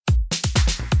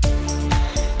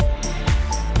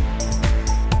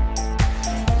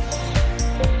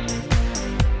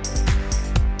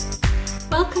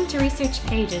Research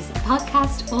Pages, a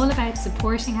podcast all about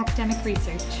supporting academic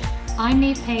research. I'm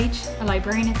Niamh Page, a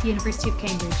librarian at the University of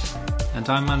Cambridge. And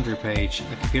I'm Andrew Page,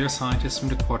 a computer scientist from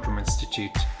the Quortram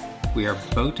Institute. We are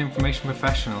both information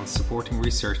professionals supporting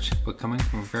research, but coming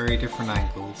from very different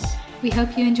angles. We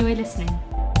hope you enjoy listening.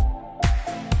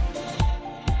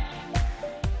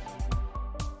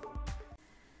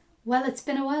 Well, it's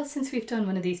been a while since we've done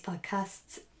one of these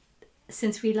podcasts.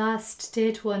 Since we last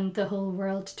did one, the whole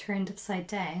world turned upside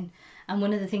down. And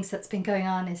one of the things that's been going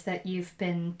on is that you've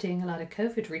been doing a lot of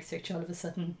COVID research all of a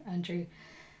sudden, Andrew.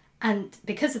 And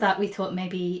because of that, we thought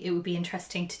maybe it would be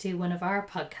interesting to do one of our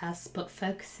podcasts, but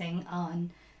focusing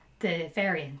on the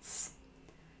variants.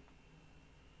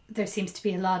 There seems to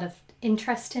be a lot of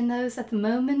interest in those at the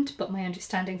moment, but my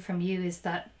understanding from you is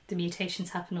that the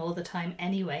mutations happen all the time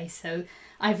anyway. So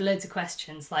I've loads of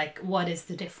questions like, what is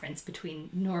the difference between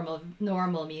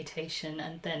normal mutation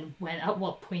and then at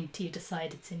what point do you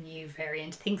decide it's a new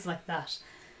variant, things like that.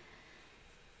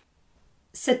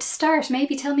 So to start,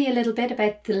 maybe tell me a little bit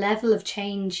about the level of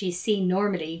change you see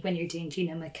normally when you're doing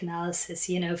genomic analysis.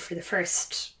 You know, for the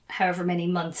first however many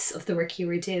months of the work you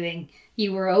were doing,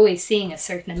 you were always seeing a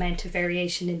certain amount of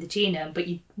variation in the genome, but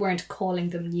you weren't calling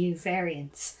them new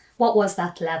variants. What was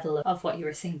that level of what you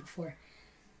were seeing before?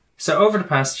 So over the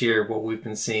past year, what we've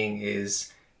been seeing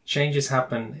is changes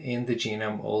happen in the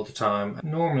genome all the time,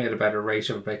 normally at about a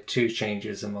rate of about 2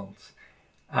 changes a month.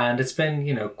 And it's been,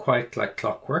 quite like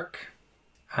clockwork.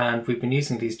 And we've been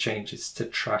using these changes to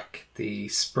track the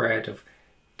spread of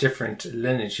different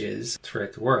lineages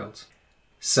throughout the world.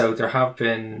 So there have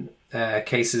been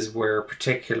cases where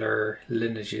particular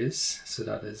lineages, so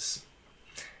that is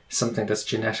something that's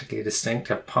genetically distinct,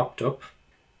 have popped up.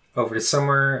 Over the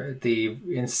summer, the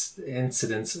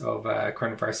incidence of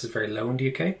coronavirus is very low in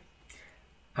the UK.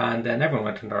 And then everyone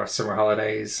went on their summer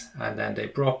holidays, and then they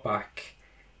brought back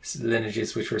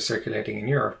lineages which were circulating in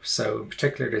Europe. So in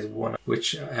particular, there's one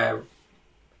which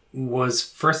was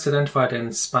first identified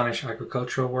in Spanish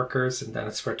agricultural workers, and then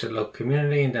it spread to the local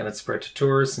community, and then it spread to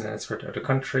tourists, and then it spread to other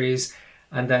countries.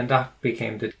 And then that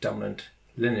became the dominant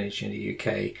lineage in the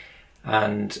UK.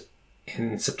 And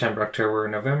in September, October,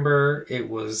 November, it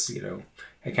was,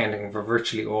 accounting for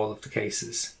virtually all of the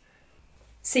cases.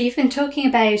 So you've been talking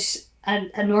about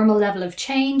a normal level of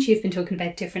change. You've been talking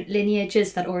about different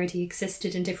lineages that already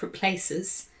existed in different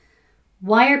places.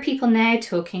 Why are people now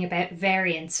talking about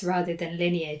variants rather than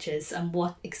lineages? And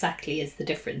what exactly is the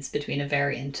difference between a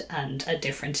variant and a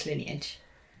different lineage?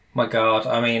 My God,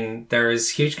 there is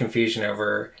huge confusion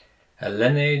over a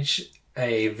lineage,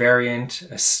 a variant,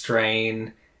 a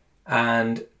strain,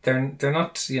 and they're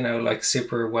not,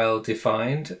 super well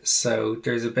defined. So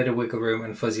there's a bit of wiggle room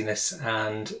and fuzziness,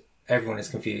 and everyone is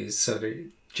confused. So they're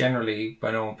generally,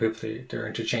 by normal people, they're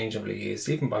interchangeably used,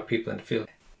 even by people in the field.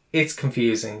 It's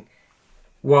confusing.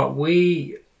 What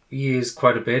we use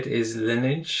quite a bit is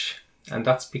lineage, and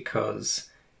that's because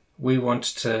we want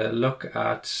to look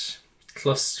at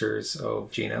clusters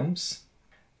of genomes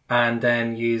and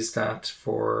then use that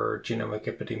for genomic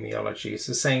epidemiology.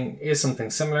 So saying, is something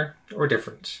similar or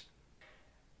different?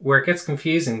 Where it gets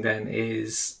confusing then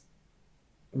is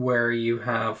where you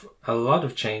have a lot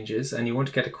of changes and you want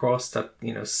to get across that,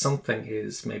 something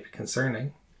is maybe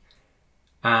concerning.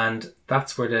 And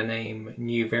that's where the name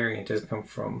new variant has come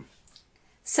from.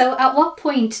 So at what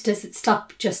point does it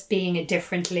stop just being a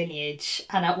different lineage?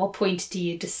 And at what point do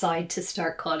you decide to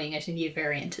start calling it a new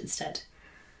variant instead?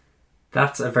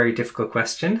 That's a very difficult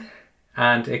question,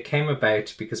 and it came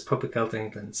about because Public Health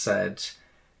England said,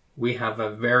 we have a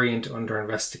variant under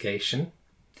investigation,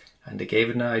 and they gave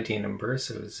it an ID number,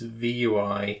 so it was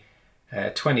VUI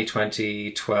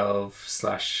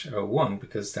 2020-12/01,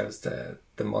 because that was the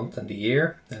month and the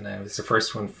year, and it was the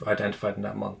first one identified in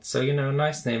that month. So,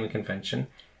 nice naming convention,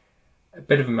 a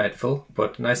bit of a mouthful,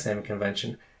 but nice naming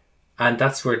convention. And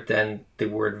that's where then the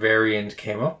word variant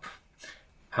came up,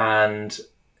 and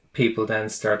people then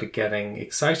started getting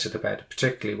excited about it,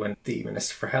 particularly when the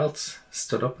Minister for Health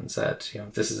stood up and said,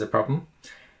 this is a problem.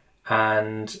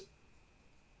 And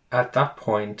at that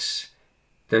point,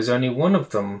 there's only one of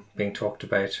them being talked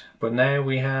about, but now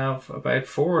we have about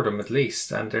 4 of them at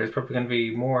least, and there's probably going to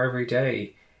be more every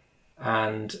day.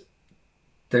 And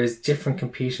there's different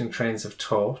competing trains of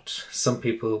thought. Some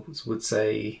people would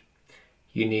say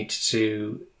you need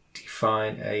to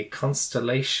define a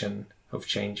constellation of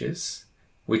changes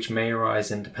which may arise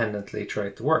independently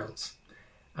throughout the world.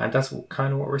 And that's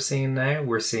kind of what we're seeing now.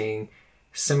 We're seeing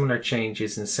similar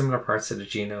changes in similar parts of the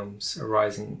genomes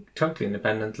arising totally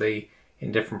independently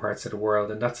in different parts of the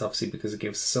world. And that's obviously because it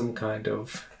gives some kind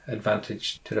of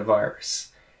advantage to the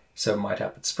virus. So it might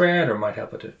help it spread or might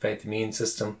help it evade the immune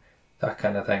system. that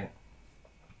kind of thing.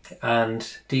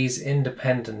 And these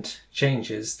independent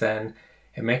changes, then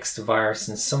it makes the virus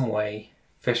in some way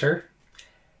fitter,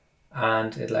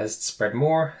 and it allows it to spread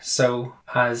more. So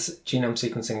as genome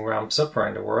sequencing ramps up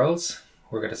around the world,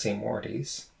 we're going to see more of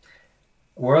these.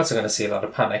 We're also going to see a lot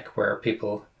of panic where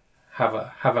people have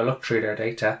a look through their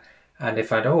data, and they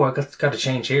find, I got a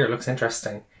change here, it looks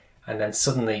interesting. And then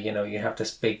suddenly, you have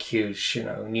this big, huge,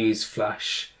 news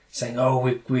flash saying,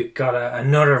 we've got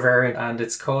another variant, and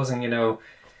it's causing,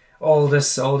 all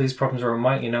these problems, or it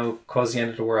might, cause the end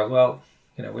of the world. Well,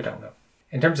 we don't know.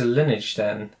 In terms of lineage,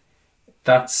 then,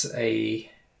 that's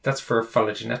for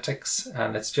phylogenetics,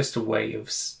 and it's just a way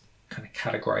of kind of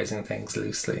categorizing things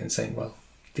loosely and saying, well,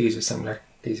 these are similar,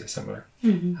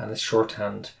 and it's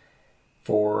shorthand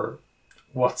for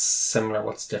what's similar,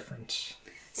 what's different.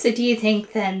 So do you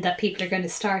think then that people are going to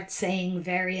start saying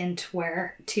variant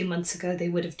where 2 months ago they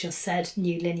would have just said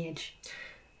new lineage?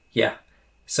 Yeah.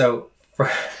 So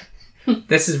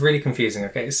this is really confusing,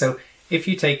 okay? So if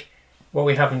you take what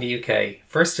we have in the UK,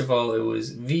 first of all, it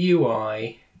was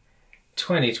VUI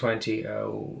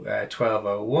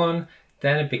 2020-1201.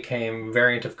 Then it became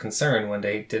variant of concern when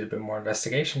they did a bit more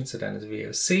investigation. So then it's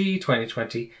VOC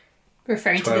 2020.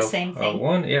 Referring to the same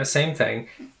thing. Yeah, same thing.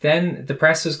 Then the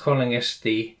press was calling it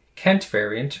the Kent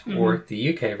variant or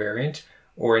the UK variant,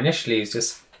 or initially it was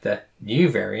just the new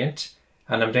variant.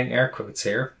 And I'm doing air quotes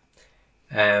here,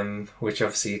 which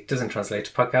obviously doesn't translate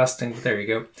to podcasting, but there you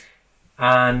go.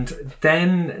 And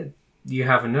then you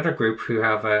have another group who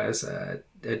have a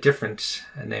different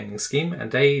naming scheme,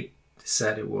 and they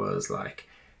said it was like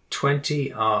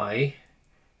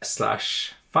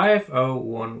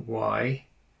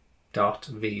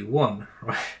 20I/501Y.V1,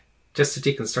 right? Just to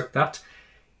deconstruct that,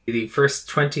 the first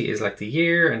 20 is like the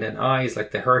year, and then I is like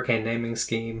the hurricane naming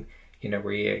scheme,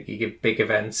 where you give big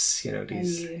events,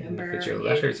 these individual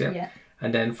letters, yeah.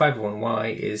 And then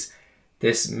 501Y is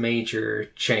this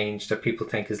major change that people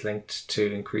think is linked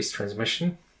to increased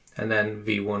transmission, and then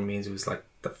V1 means it was like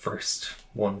the first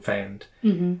one found.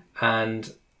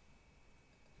 And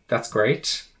that's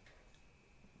great,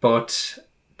 but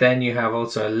then you have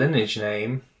also a lineage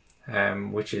name,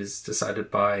 which is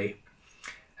decided by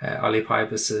Ollie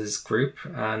Pybus's group,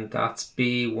 and that's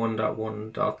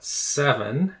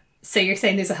B1.1.7. So you're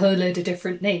saying there's a whole load of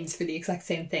different names for the exact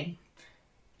same thing?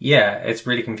 Yeah, it's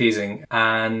really confusing.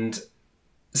 And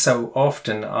so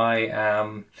often I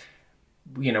am,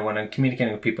 when I'm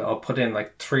communicating with people, I'll put in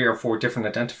like 3 or 4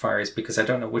 different identifiers because I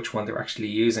don't know which one they're actually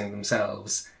using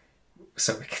themselves.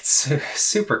 So it gets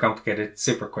super complicated,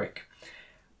 super quick.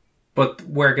 But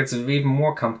where it gets even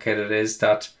more complicated is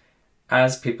that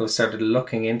as people started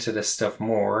looking into this stuff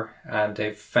more and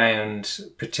they've found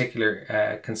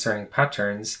particular concerning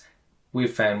patterns,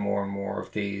 we've found more and more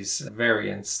of these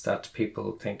variants that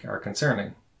people think are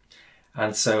concerning.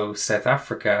 And so South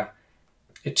Africa,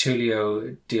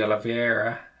 Itulio de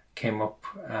Oliveira came up,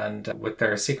 and with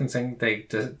their sequencing,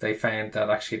 they found that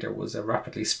actually there was a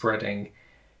rapidly spreading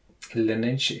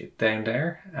lineage down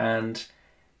there, and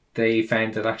they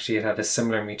found that actually it had a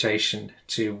similar mutation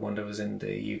to one that was in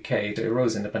the UK. It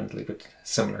arose independently, but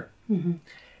similar.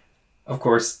 Of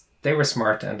course, they were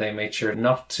smart and they made sure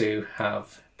not to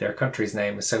have their country's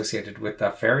name associated with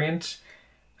that variant.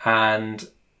 And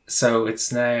so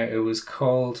it was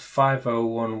called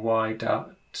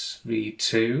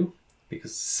 501Y.V2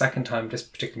 because the second time this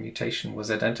particular mutation was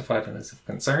identified and is of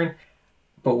concern.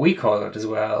 But we call it as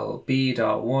well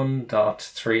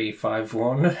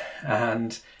B.1.351,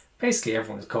 and basically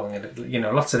everyone is calling it,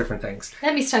 lots of different things.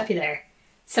 Let me stop you there.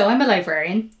 So I'm a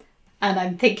librarian, and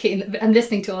I'm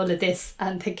listening to all of this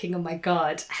and thinking, oh my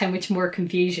God, how much more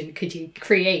confusion could you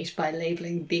create by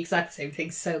labelling the exact same thing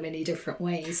so many different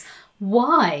ways?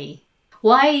 Why?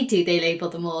 Why do they label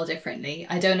them all differently?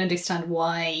 I don't understand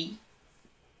why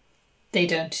they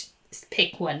don't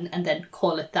pick one and then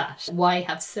call it that. Why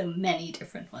have so many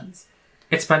different ones?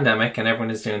 It's pandemic and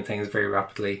everyone is doing things very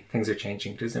rapidly. Things are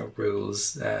changing. There's no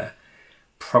rules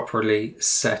properly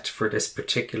set for this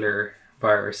particular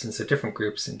virus, and so different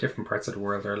groups in different parts of the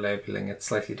world are labeling it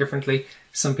slightly differently.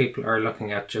 Some people are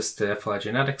looking at just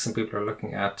phylogenetics, some people are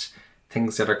looking at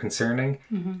things that are concerning,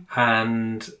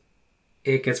 and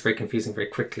it gets very confusing very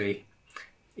quickly.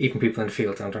 Even people in the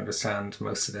field don't understand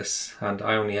most of this, and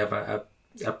I only have a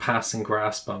passing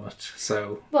grasp on it.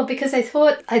 So well, because I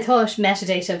thought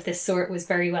metadata of this sort was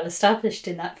very well established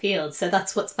in that field, so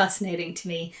that's what's fascinating to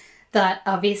me. That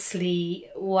obviously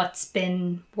what's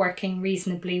been working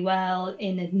reasonably well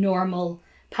in a normal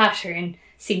pattern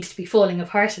seems to be falling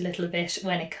apart a little bit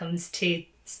when it comes to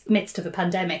midst of a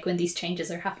pandemic, when these changes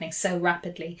are happening so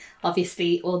rapidly.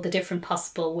 Obviously all the different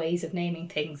possible ways of naming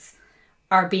things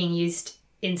are being used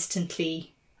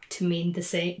instantly to mean the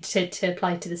same, to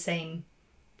apply to the same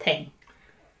thing.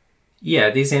 Yeah,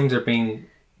 these names are being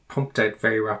pumped out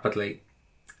very rapidly.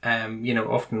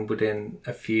 Often within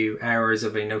a few hours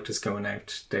of a notice going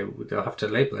out, they'll have to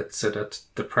label it so that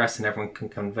the press and everyone can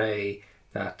convey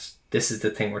that this is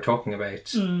the thing we're talking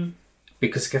about.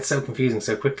 Because it gets so confusing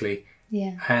so quickly.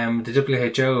 Yeah. The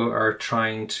WHO are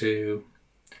trying to,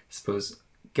 I suppose,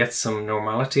 get some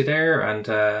normality there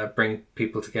and bring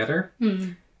people together.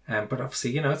 But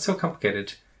obviously, it's so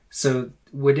complicated. So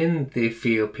within the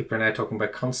field, people are now talking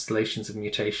about constellations of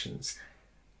mutations.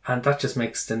 And that just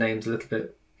makes the names a little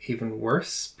bit even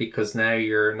worse, because now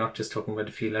you're not just talking about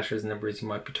a few letters and numbers, you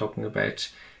might be talking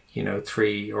about,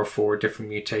 3 or 4 different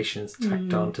mutations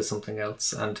tacked on to something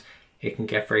else. And it can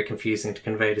get very confusing to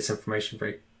convey this information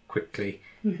very quickly.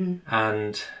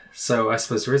 And so I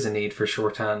suppose there is a need for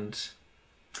shorthand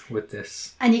with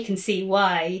this. And you can see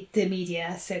why the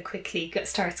media so quickly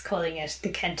starts calling it the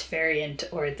Kent variant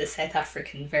or the South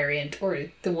African variant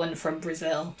or the one from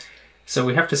Brazil. So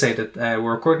we have to say that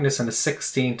we're recording this on the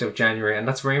 16th of January, and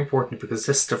that's very important because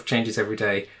this stuff changes every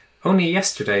day. Only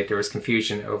yesterday there was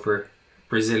confusion over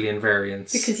Brazilian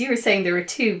variants. Because you were saying there were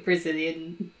 2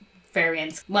 Brazilian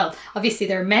variants. Well, obviously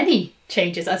there are many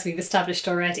changes, as we've established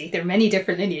already. There are many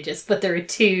different lineages, but there are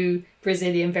 2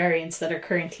 Brazilian variants that are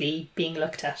currently being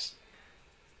looked at.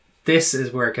 This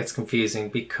is where it gets confusing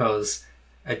because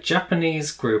a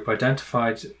Japanese group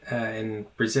identified in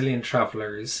Brazilian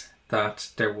travellers that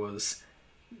there was,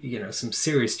 some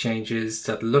serious changes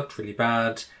that looked really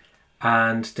bad,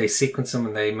 and they sequenced them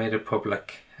and they made it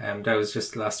public. That was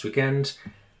just last weekend.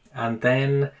 And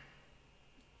then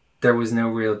there was no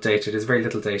real data. There's very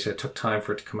little data. It took time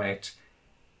for it to come out.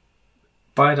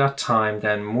 By that time,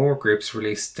 then more groups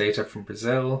released data from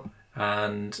Brazil,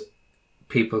 and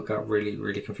people got really,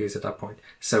 really confused at that point.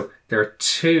 So there are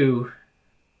 2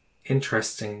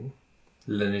 interesting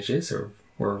lineages, or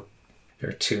there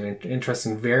are 2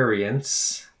 interesting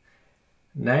variants,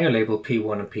 now labeled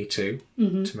P1 and P2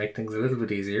 to make things a little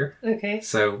bit easier. Okay.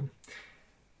 So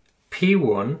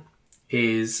P1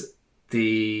 is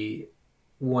the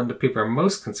one that people are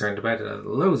most concerned about. It has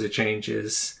loads of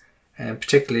changes, and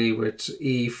particularly with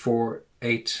E484.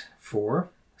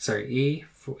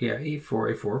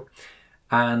 E484.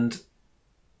 And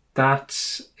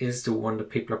that is the one that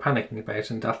people are panicking about,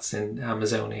 and that's in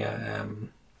Amazonia.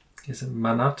 Is it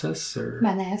Manaus or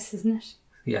Manaus, isn't it?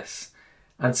 Yes.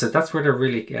 And so that's where they're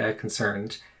really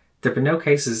concerned. There have been no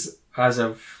cases as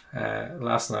of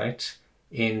last night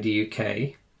in the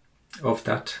UK of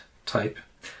that type,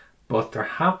 but there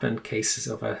have been cases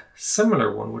of a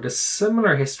similar one with a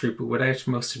similar history but without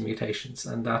most of the mutations,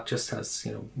 and that just has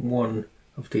one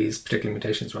of these particular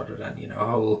mutations rather than a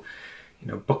whole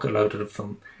bucket loaded of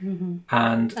them.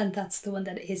 And that's the one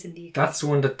that is in the UK. That's the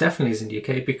one that definitely is in the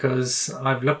UK, because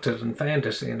I've looked at it and found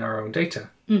it in our own data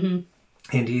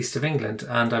in the east of England,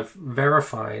 and I've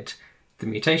verified the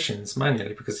mutations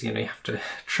manually, because you have to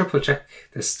triple check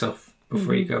this stuff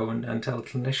before you go and tell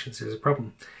clinicians there's a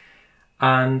problem.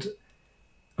 And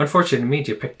unfortunately the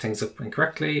media picked things up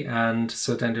incorrectly, and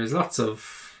so then there's lots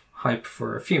of hype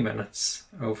for a few minutes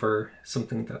over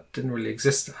something that didn't really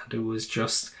exist, and it was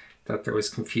just that there was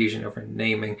confusion over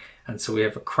naming, and so we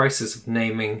have a crisis of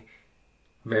naming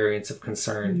variants of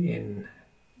concern in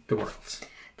the world.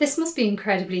 This must be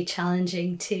incredibly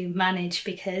challenging to manage,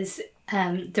 because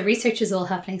the research is all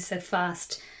happening so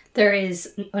fast. There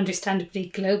is understandably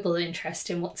global interest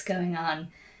in what's going on.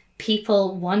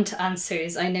 People want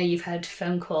answers. I know you've had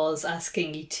phone calls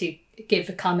asking you to give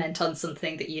a comment on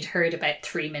something that you'd heard about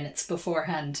 3 minutes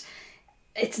beforehand.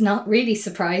 It's not really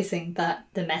surprising that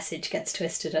the message gets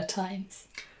twisted at times.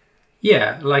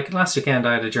 Yeah, like last weekend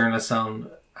I had a journalist on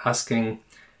asking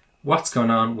what's going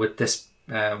on with this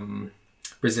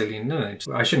Brazilian lineage.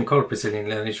 I shouldn't call it Brazilian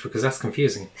lineage because that's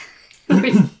confusing.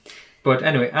 But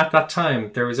anyway, at that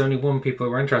time there was only one people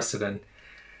were interested in,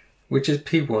 which is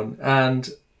P1, and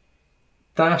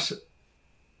that,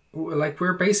 like,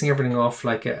 we're basing everything off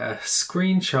like a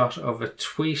screenshot of a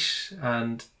tweet,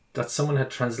 and that someone had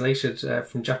translated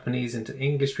from Japanese into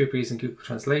English. People using Google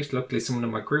Translate. Luckily, someone in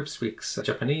my group speaks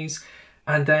Japanese,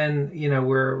 and then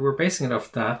we're basing it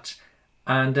off that.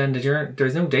 And then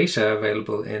there's no data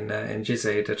available in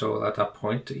GISAID at all at that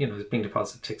point. Being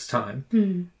deposited takes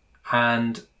time,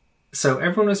 and so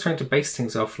everyone was trying to base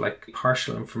things off like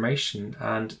partial information,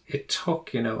 and it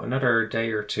took another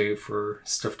day or 2 for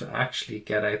stuff to actually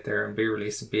get out there and be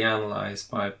released and be analysed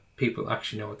by people who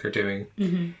actually know what they're doing.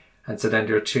 And so then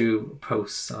there are 2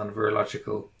 posts on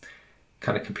virological,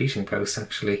 kind of competing posts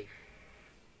actually,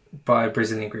 by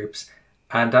Brazilian groups.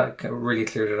 And that really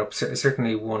cleared it up.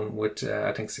 Certainly one with,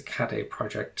 I think it's a Cat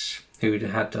project, who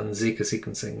had done Zika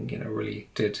sequencing, really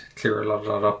did clear a lot of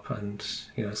that up and,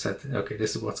 said, okay,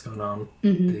 this is what's going on.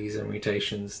 Mm-hmm. These are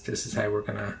mutations. This is how we're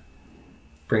going to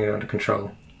bring it under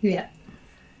control. Yeah.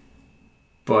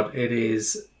 But it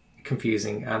is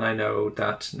confusing. And I know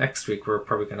that next week we're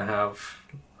probably going to have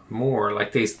more.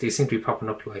 Like they seem to be popping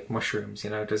up like mushrooms,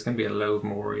 There's going to be a load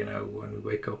more, when we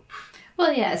wake up.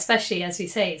 Well, yeah, especially as we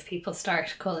say, if people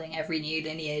start calling every new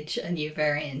lineage a new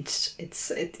variant,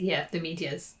 the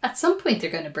media's at some point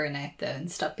they're going to burn out though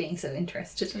and stop being so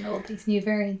interested in all these new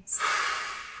variants.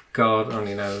 God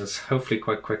only knows. Hopefully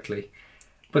quite quickly.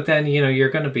 But then,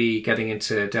 you're going to be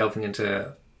delving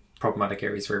into problematic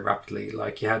areas very rapidly.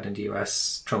 Like you had in the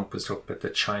US, Trump was talking about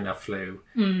the China flu.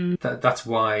 That's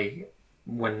why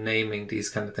when naming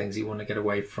these kind of things, you want to get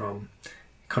away from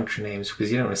country names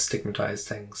because you don't want to stigmatize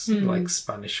things like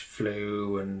Spanish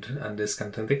flu and this kind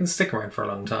of thing. They can stick around for a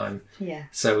long time. Yeah.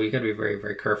 So you got to be very,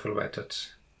 very careful about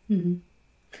it. Mm-hmm.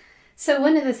 So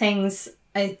one of the things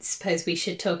I suppose we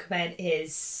should talk about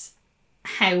is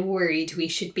how worried we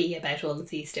should be about all of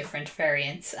these different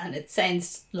variants. And it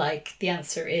sounds like the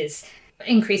answer is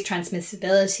increased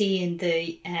transmissibility in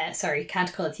the,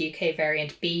 can't call it the UK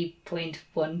variant,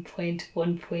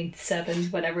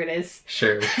 B.1.1.7, whatever it is.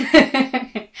 Sure.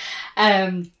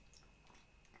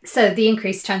 So the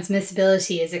increased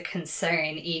transmissibility is a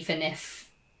concern, even if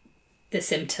the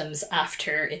symptoms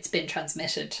after it's been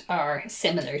transmitted are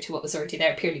similar to what was already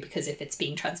there, purely because if it's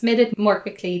being transmitted more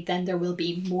quickly, then there will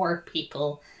be more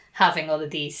people having all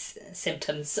of these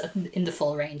symptoms in the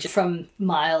full range, from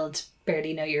mild,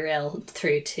 barely know you're ill,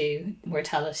 through to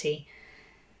mortality.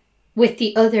 With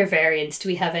the other variants, do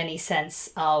we have any sense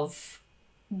of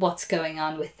what's going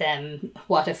on with them,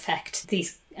 what effect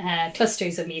these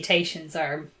clusters of mutations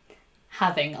are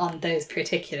having on those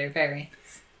particular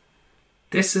variants?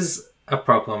 This is a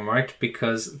problem, right?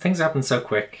 Because things happen so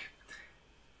quick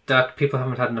that people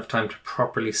haven't had enough time to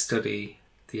properly study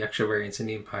the actual variants and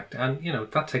the impact. And,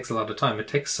 that takes a lot of time. It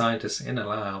takes scientists in a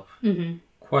lab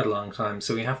quite a long time.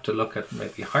 So we have to look at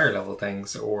maybe higher level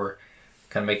things or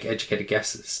kind of make educated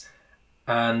guesses.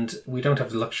 And we don't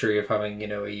have the luxury of having,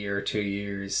 a year or 2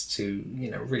 years to,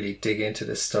 really dig into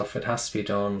this stuff. It has to be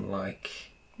done like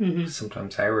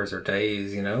sometimes hours or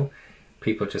days,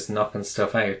 people just knocking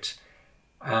stuff out.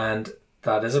 And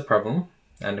that is a problem.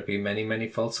 And there'd be many, many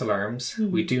false alarms.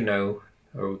 We do know,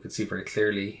 or we could see very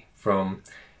clearly from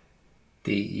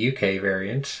the UK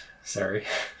variant,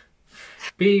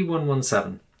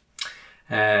 B.1.1.7.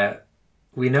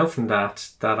 We know from that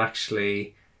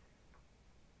actually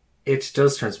it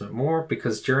does transmit more,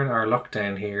 because during our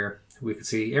lockdown here, we could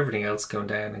see everything else going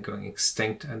down and going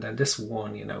extinct. And then this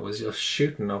one, was just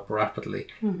shooting up rapidly.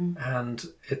 And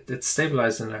it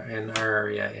stabilised in our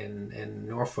area in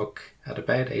Norfolk at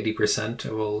about 80%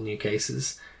 of all new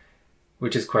cases,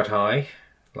 which is quite high.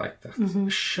 Like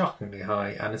that's shockingly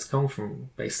high. And it's come from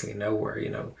basically nowhere,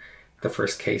 The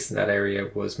first case in that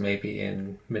area was maybe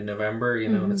in mid-November,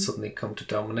 and it's suddenly come to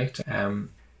dominate.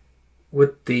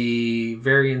 With the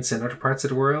variants in other parts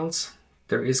of the world,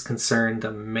 there is concern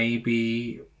that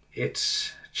maybe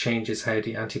it changes how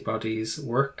the antibodies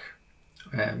work,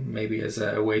 maybe as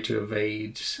a way to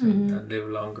evade and live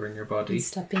longer in your body. And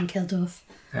stop being killed off.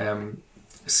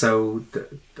 So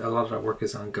a lot of that work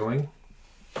is ongoing.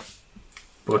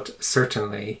 But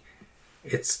certainly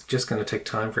it's just going to take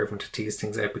time for everyone to tease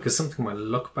things out, because something might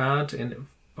look bad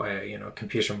by a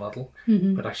computer model,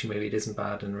 but actually maybe it isn't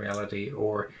bad in reality,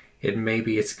 or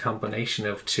it's a combination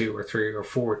of 2 or 3 or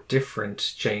 4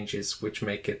 different changes which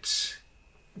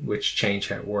change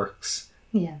how it works.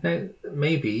 Yeah. Now,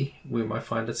 maybe we might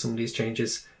find that some of these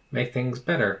changes make things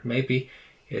better. Maybe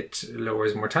it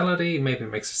lowers mortality, maybe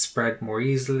it makes it spread more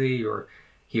easily, or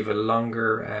you have a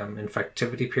longer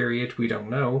infectivity period. We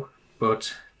don't know,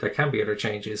 but there can be other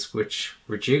changes which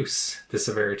reduce the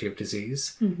severity of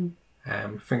disease.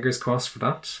 Fingers crossed for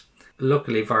that.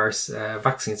 Luckily,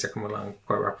 vaccines are coming along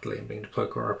quite rapidly and being deployed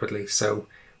quite rapidly, so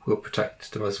we'll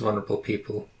protect the most vulnerable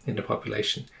people in the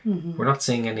population. We're not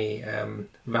seeing any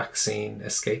vaccine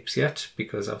escapes yet,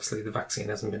 because obviously the vaccine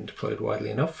hasn't been deployed widely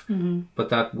enough. But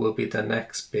that will be the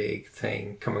next big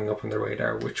thing coming up on the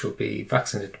radar, which will be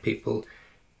vaccinated people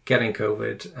getting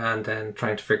COVID and then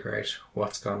trying to figure out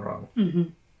what's gone wrong.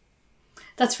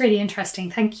 That's really interesting.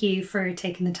 Thank you for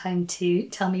taking the time to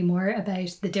tell me more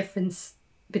about the difference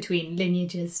between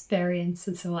lineages, variants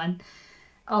and so on.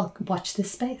 I'll watch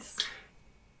this space.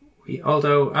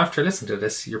 Although after listening to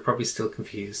this, you're probably still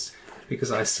confused,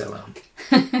 because I still am.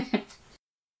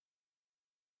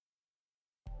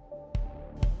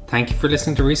 Thank you for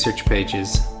listening to Research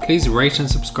Pages. Please rate and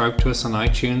subscribe to us on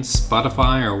iTunes,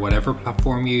 Spotify, or whatever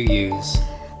platform you use.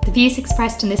 The views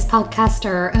expressed in this podcast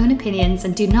are our own opinions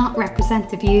and do not represent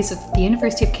the views of the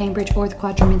University of Cambridge or the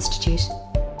Quadram Institute.